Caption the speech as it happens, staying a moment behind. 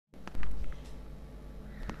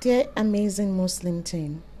Dear amazing Muslim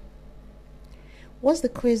teen, what's the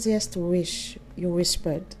craziest wish you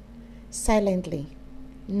whispered silently,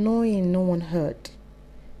 knowing no one heard,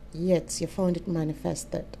 yet you found it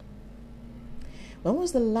manifested? When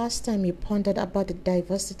was the last time you pondered about the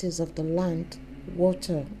diversities of the land,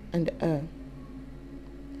 water, and air?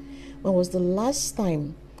 When was the last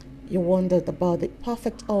time you wondered about the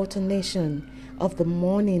perfect alternation of the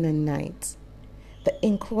morning and night, the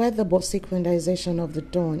incredible synchronization of the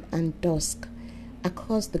dawn and dusk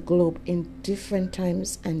across the globe in different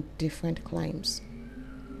times and different climes?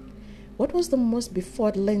 What was the most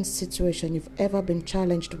befuddling situation you've ever been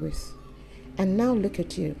challenged with? And now look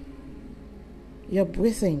at you. You're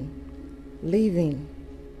breathing, living,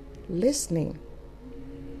 listening.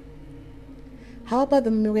 How about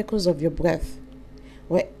the miracles of your breath,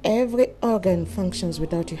 where every organ functions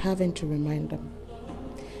without you having to remind them?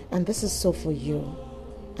 And this is so for you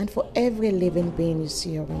and for every living being you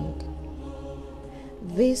see around.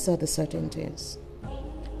 These are the certainties.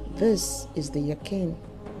 This is the yaqeen.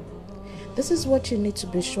 This is what you need to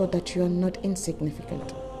be sure that you are not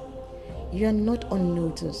insignificant. You are not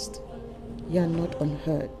unnoticed. You are not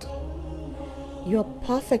unheard. You are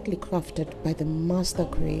perfectly crafted by the Master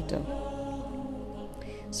Creator.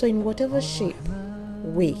 So in whatever shape,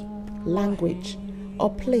 way, language,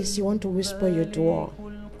 or place you want to whisper your dua,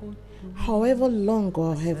 however long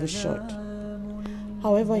or however short,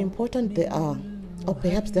 however important they are, or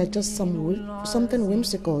perhaps they're just something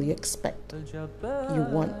whimsical you expect, you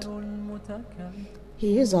want.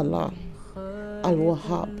 He is Allah,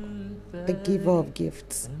 Al-Wahhab, the giver of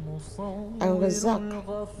gifts,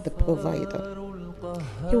 Al-Razak, the provider.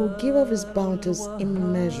 He will give of his bounties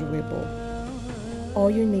immeasurable.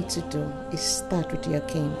 All you need to do is start with your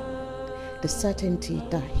king, the certainty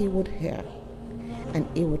that he would hear and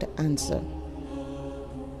he would answer.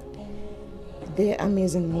 Dear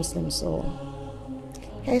amazing Muslim soul,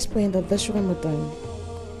 here's praying that this Ramadan,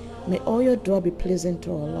 may all your dua be pleasing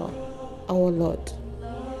to Allah, our Lord,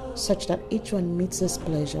 such that each one meets his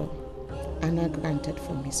pleasure and are granted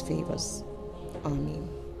from his favors. Amen.